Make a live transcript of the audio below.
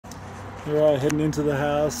Here I heading into the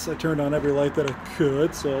house. I turned on every light that I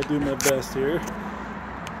could, so I'll do my best here.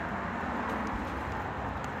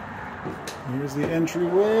 Here's the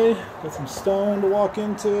entryway. Got some stone to walk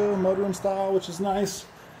into, mudroom style, which is nice.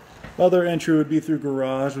 Other entry would be through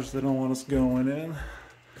garage, which they don't want us going in.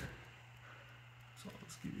 So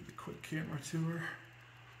let's give you the quick camera tour.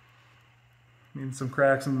 Some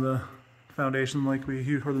cracks in the foundation like or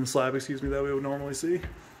in the slab, excuse me, that we would normally see.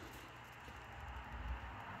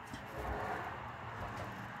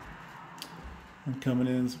 And coming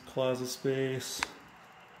in, some closet space.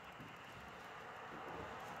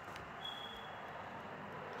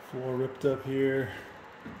 Floor ripped up here.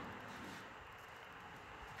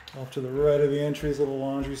 Off to the right of the entry is a little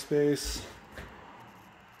laundry space.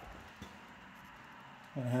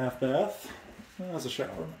 And a half bath. Well, that's a shower.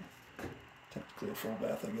 Technically a full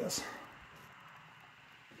bath, I guess.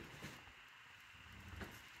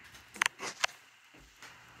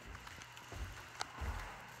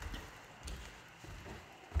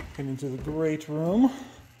 Into the great room.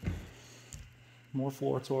 More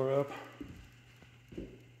floor tore up.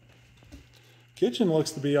 Kitchen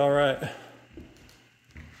looks to be all right.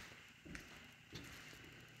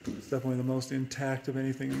 It's definitely the most intact of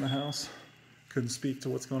anything in the house. Couldn't speak to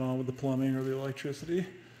what's going on with the plumbing or the electricity.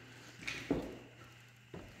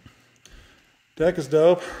 Deck is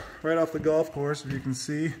dope. Right off the golf course, if you can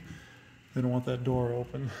see. They don't want that door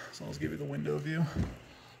open, so I'll just give you the window view.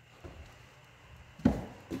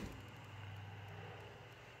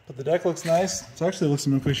 But the deck looks nice. It actually looks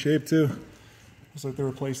in okay shape too. Looks like they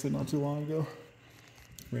replaced it not too long ago.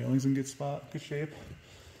 Railings in good spot, good shape.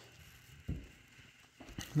 And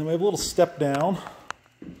then we have a little step down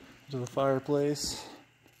to the fireplace.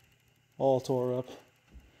 All tore up.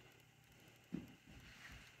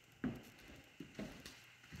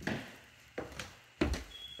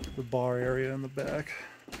 The bar area in the back.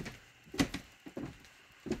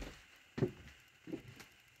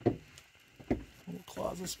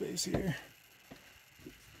 Closet space here.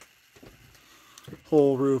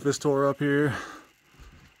 Whole roof is tore up here.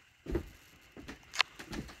 Some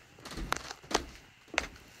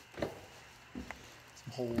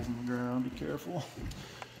holes in the ground, be careful.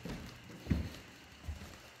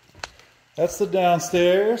 That's the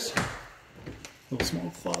downstairs. Little small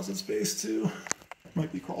closet space too.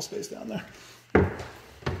 Might be crawl space down there.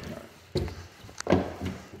 Right.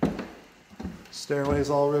 Stairway's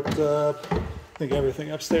all ripped up. I think everything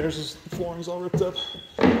upstairs, the flooring's all ripped up.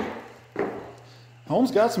 Home's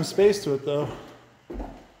got some space to it though.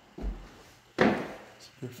 Some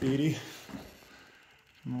graffiti. I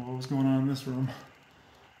don't know what was going on in this room.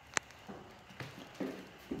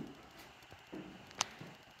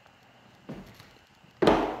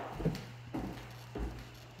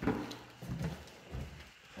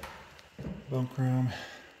 Bunk room.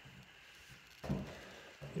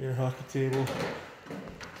 Air hockey table.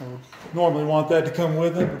 I would normally want that to come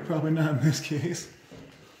with it, but probably not in this case.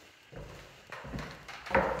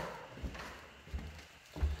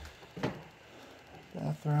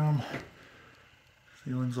 Bathroom.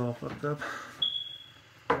 Ceiling's all fucked up.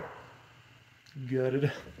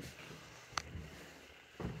 Gutted.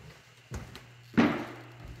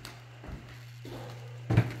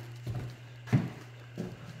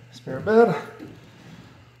 Spare bed.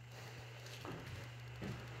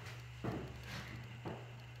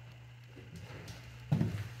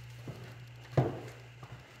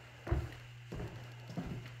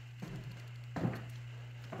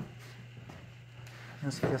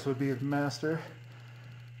 This, I guess, would be the master.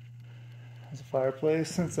 Has a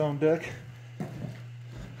fireplace and its own deck.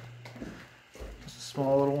 Just a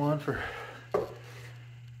small little one for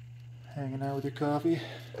hanging out with your coffee.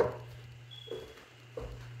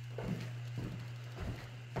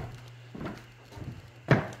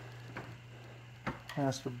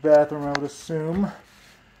 Master bathroom, I would assume.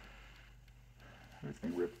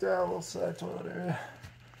 Everything ripped out, little side toilet area.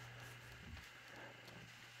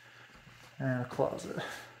 And a closet.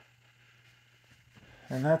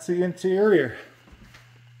 And that's the interior.